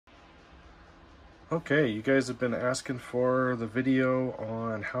Okay, you guys have been asking for the video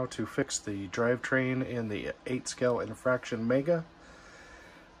on how to fix the drivetrain in the 8 scale infraction Mega.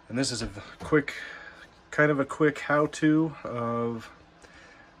 And this is a quick, kind of a quick how-to of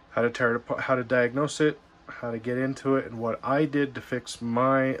how to tear it apart, how to diagnose it, how to get into it, and what I did to fix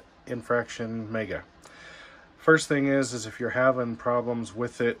my infraction Mega. First thing is if you're having problems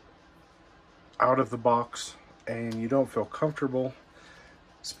with it out of the box and you don't feel comfortable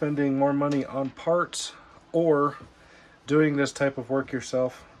spending more money on parts or doing this type of work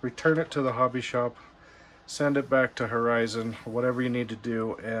yourself, return it to the hobby shop, send it back to Horizon, whatever you need to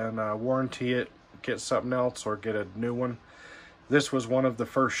do, and warranty it, get something else or get a new one. This was one of the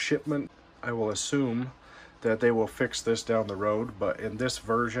first shipment. I will assume that they will fix this down the road, but in this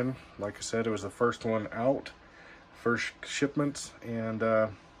version, like I said, it was the first one out, first shipments, and the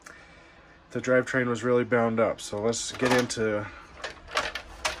drivetrain was really bound up. So let's get into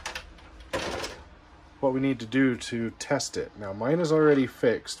what we need to do to test it. Now mine is already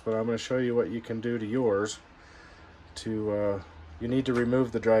fixed, but I'm going to show you what you can do to yours. You need to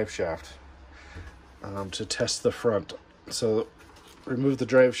remove the drive shaft to test the front. So remove the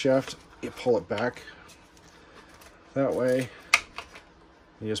drive shaft, you pull it back that way,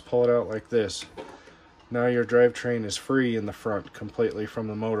 you just pull it out like this. Now your drivetrain is free in the front completely from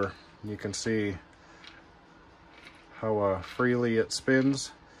the motor. You can see how freely it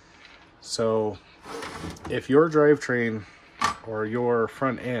spins. So if your drivetrain or your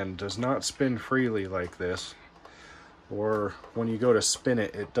front end does not spin freely like this, or when you go to spin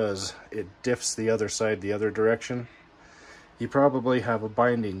it, it diffs the other side the other direction, you probably have a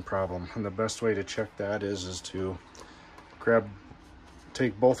binding problem. And the best way to check that is to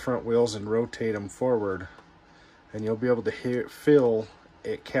take both front wheels and rotate them forward, and you'll be able to feel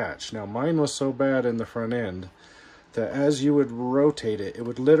it catch. Now mine was so bad in the front end that as you would rotate it, it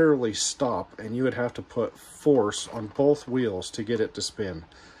would literally stop, and you would have to put force on both wheels to get it to spin.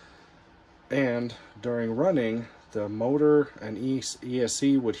 And during running, the motor and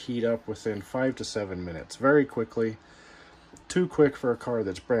ESC would heat up within 5 to 7 minutes, very quickly. Too quick for a car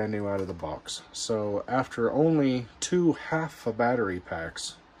that's brand new out of the box. So after only 2 half a battery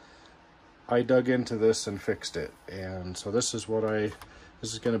packs, I dug into this and fixed it. And so this is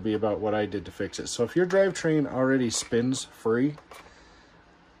going to be about what I did to fix it. So if your drivetrain already spins free,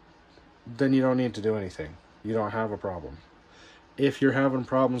 then you don't need to do anything. You don't have a problem. If you're having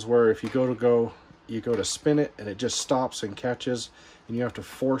problems where if you go to spin it and it just stops and catches and you have to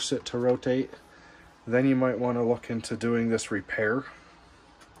force it to rotate, then you might want to look into doing this repair.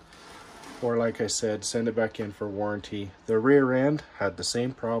 Or like I said, send it back in for warranty. The rear end had the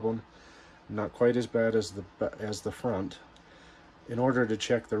same problem, not quite as bad as the front. In order to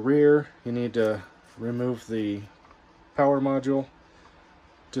check the rear, you need to remove the power module,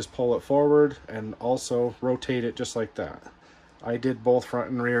 just pull it forward, and also rotate it just like that. I did both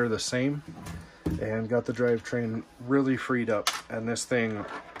front and rear the same and got the drivetrain really freed up, and this thing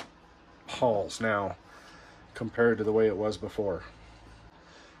hauls now compared to the way it was before.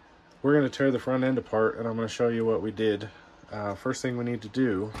 We're going to tear the front end apart, and I'm going to show you what we did. First thing we need to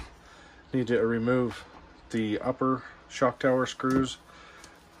do, need to remove the upper shock tower screws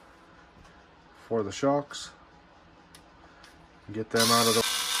for the shocks. Get them out of the...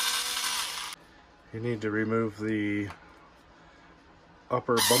 You need to remove the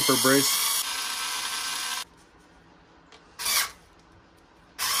upper bumper brace.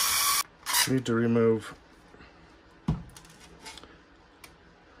 You need to remove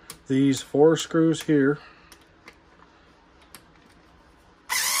these 4 screws here.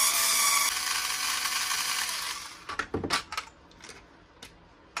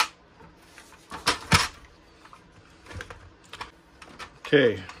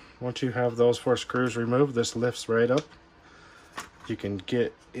 Okay, once you have those 4 screws removed, this lifts right up. You can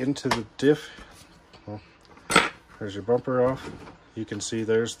get into the diff. Well, there's your bumper off. You can see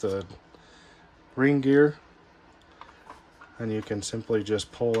there's the ring gear, and you can simply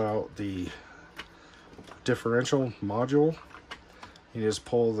just pull out the differential module. You just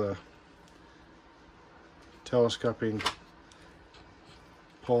pull the telescoping,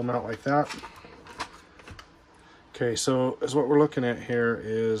 pull them out like that. Okay, so as what we're looking at here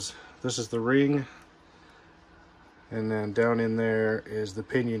is, this is the ring, and then down in there is the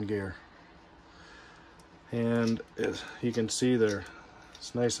pinion gear. And you can see there,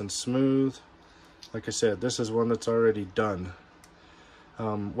 it's nice and smooth. Like I said, this is one that's already done.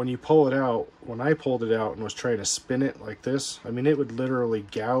 When you pull it out, when I pulled it out and was trying to spin it like this, I mean, it would literally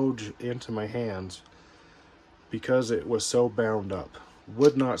gouge into my hands because it was so bound up.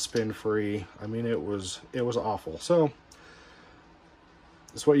 Would not spin free. I mean, it was awful. So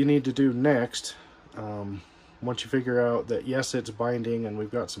that's what you need to do next. Once you figure out that yes, it's binding and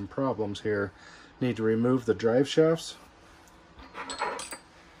we've got some problems here, you need to remove the drive shafts.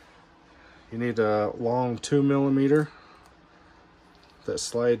 You need a long 2mm that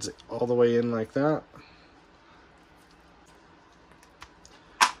slides all the way in like that.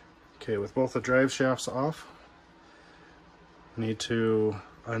 Okay, with both the drive shafts off, you need to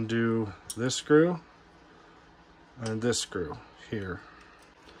undo this screw and this screw here.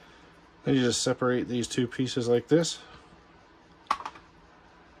 Then you just separate these two pieces like this.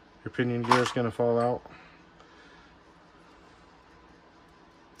 Your pinion gear is going to fall out.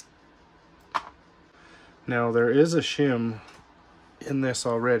 Now there is a shim in this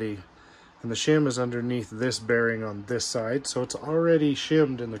already, and the shim is underneath this bearing on this side, so it's already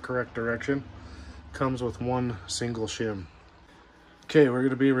shimmed in the correct direction. Comes with one single shim. Okay, we're going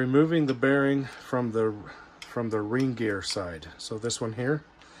to be removing the bearing from the ring gear side. So this one here,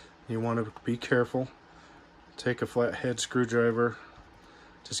 you want to be careful. Take a flathead screwdriver,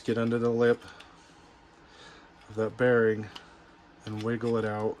 just get under the lip of that bearing and wiggle it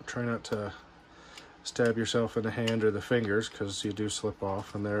out. Try not to stab yourself in the hand or the fingers, because you do slip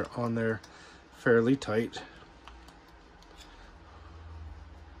off, and they're on there fairly tight.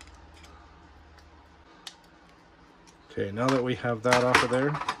 Okay, now that we have that off of there,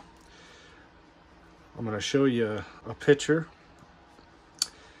 I'm going to show you a picture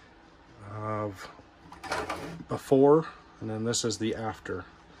of before, and then this is the after.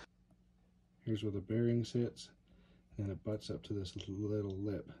 Here's where the bearing sits, and it butts up to this little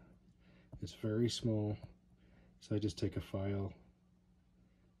lip. It's very small, so I just take a file,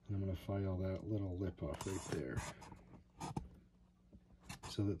 and I'm going to file that little lip off right there,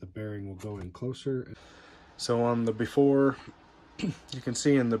 so that the bearing will go in closer. So on the before, you can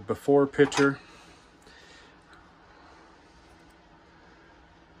see in the before picture,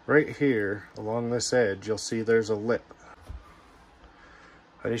 right here along this edge, you'll see there's a lip.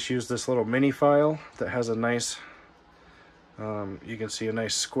 I just used this little mini file that has a nice, you can see a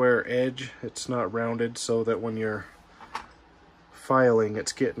nice square edge. It's not rounded, so that when you're filing,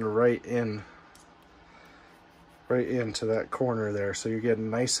 it's getting right into that corner there. So you're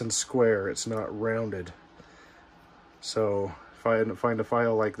getting nice and square, it's not rounded. So if I find a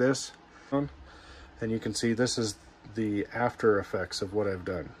file like this, then you can see this is the after effects of what I've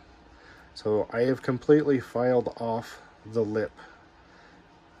done. So I have completely filed off the lip.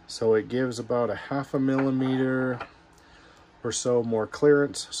 So it gives about a 0.5 millimeter or so more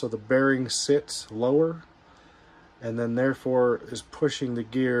clearance, so the bearing sits lower, and then therefore is pushing the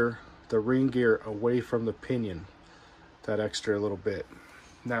gear, the ring gear, away from the pinion that extra little bit.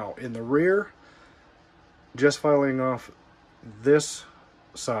 Now in the rear, just filing off this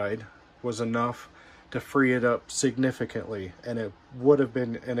side was enough to free it up significantly, and it would have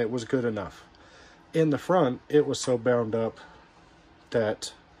been, and it was good enough. In the front, it was so bound up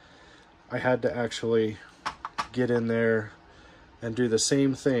that I had to actually get in there and do the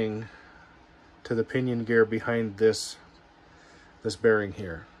same thing to the pinion gear behind this bearing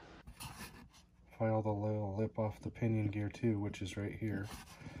here. File the little lip off the pinion gear too, which is right here.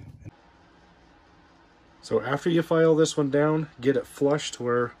 So after you file this one down, get it flush to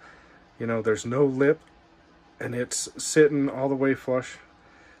where, you know, there's no lip and it's sitting all the way flush.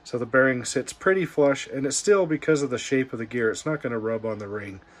 So the bearing sits pretty flush, and it's still, because of the shape of the gear, it's not going to rub on the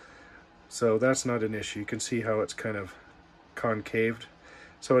ring. So that's not an issue. You can see how it's kind of concaved,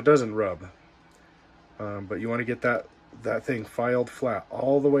 so it doesn't rub. But you want to get that thing filed flat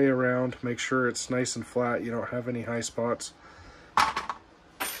all the way around. Make sure it's nice and flat. You don't have any high spots.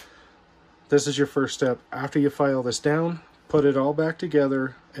 This is your first step. After you file this down, put it all back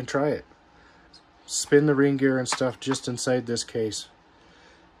together and try it. Spin the ring gear and stuff just inside this case.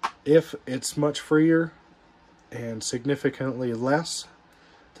 If it's much freer and significantly less,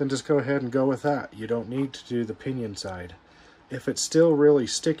 then just go ahead and go with that. You don't need to do the pinion side. If it's still really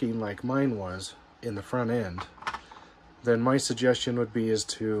sticking like mine was in the front end, then my suggestion would be is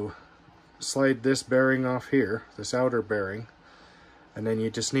to slide this bearing off here, this outer bearing, and then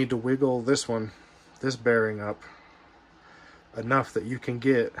you just need to wiggle this bearing up enough that you can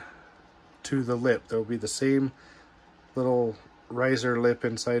get to the lip. There'll be the same little riser lip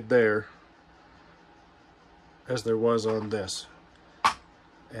inside there as there was on this,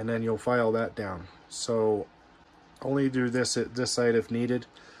 and then you'll file that down. So only do this at this side if needed.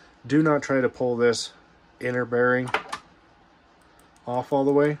 Do not try to pull this inner bearing off all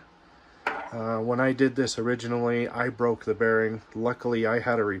the way. When I did this originally, I broke the bearing. Luckily, I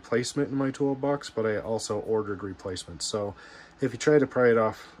had a replacement in my toolbox, but I also ordered replacements. So if you try to pry it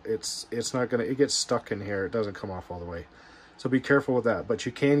off, it's not gonna, it gets stuck in here. It doesn't come off all the way. So be careful with that, but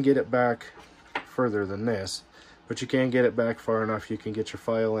you can get it back further than this, but you can get it back far enough you can get your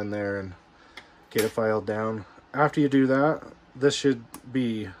file in there and get it filed down. After you do that, this should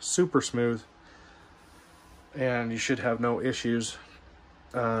be super smooth and you should have no issues.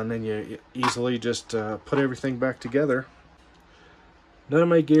 And then you easily just put everything back together. None of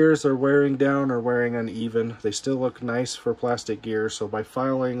my gears are wearing down or wearing uneven. They still look nice for plastic gears, so by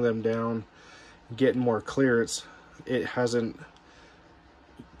filing them down, getting more clearance, it hasn't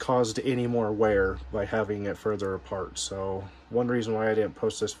caused any more wear by having it further apart. So one reason why I didn't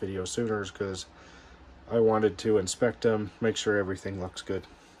post this video sooner is because I wanted to inspect them, make sure everything looks good.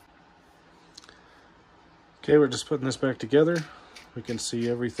 Okay, we're just putting this back together. We can see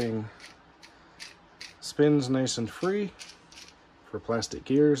everything spins nice and free, for plastic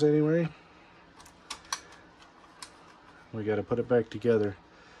gears anyway. We got to put it back together.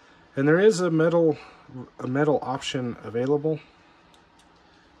 And there is a metal option available.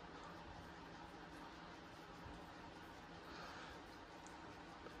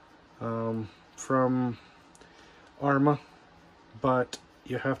 From Arrma, but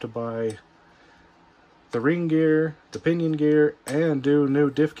you have to buy the ring gear, the pinion gear, and do new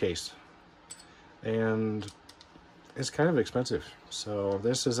diff case. And it's kind of expensive. So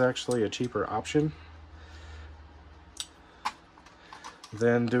this is actually a cheaper option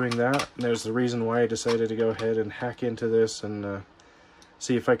than doing that. And there's the reason why I decided to go ahead and hack into this and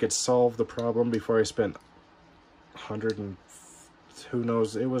see if I could solve the problem before I spent $100 and who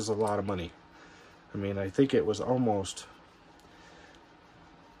knows, it was a lot of money. I mean, I think it was almost,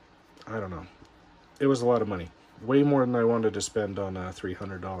 I don't know, it was a lot of money. Way more than I wanted to spend on a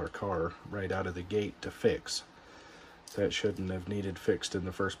 $300 car right out of the gate to fix. That shouldn't have needed fixed in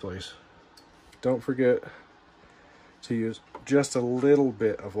the first place. Don't forget to use just a little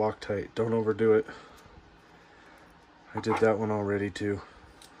bit of Loctite. Don't overdo it. I did that one already too.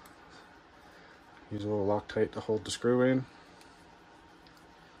 Use a little Loctite to hold the screw in.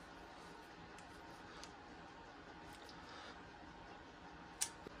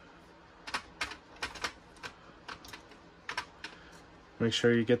 Make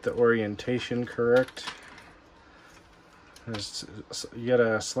sure you get the orientation correct. You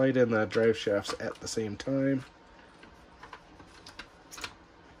gotta slide in the drive shafts at the same time.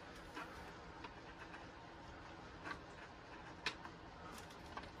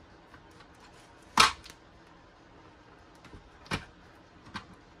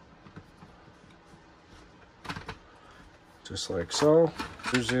 Just like so.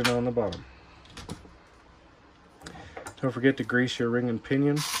 Screws in on the bottom. Don't forget to grease your ring and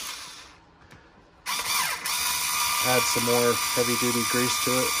pinion. Add some more heavy duty grease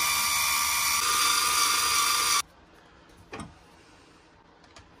to it.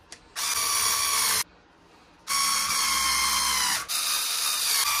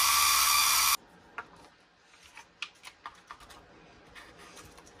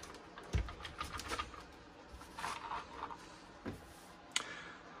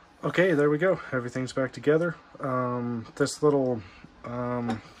 Okay, there we go. Everything's back together. This little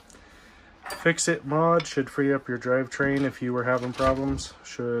fix-it mod should free up your drivetrain if you were having problems.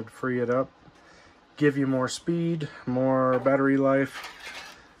 Should free it up, give you more speed, more battery life,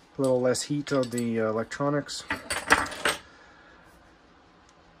 a little less heat on the electronics.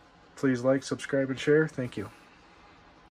 Please like, subscribe, and share. Thank you.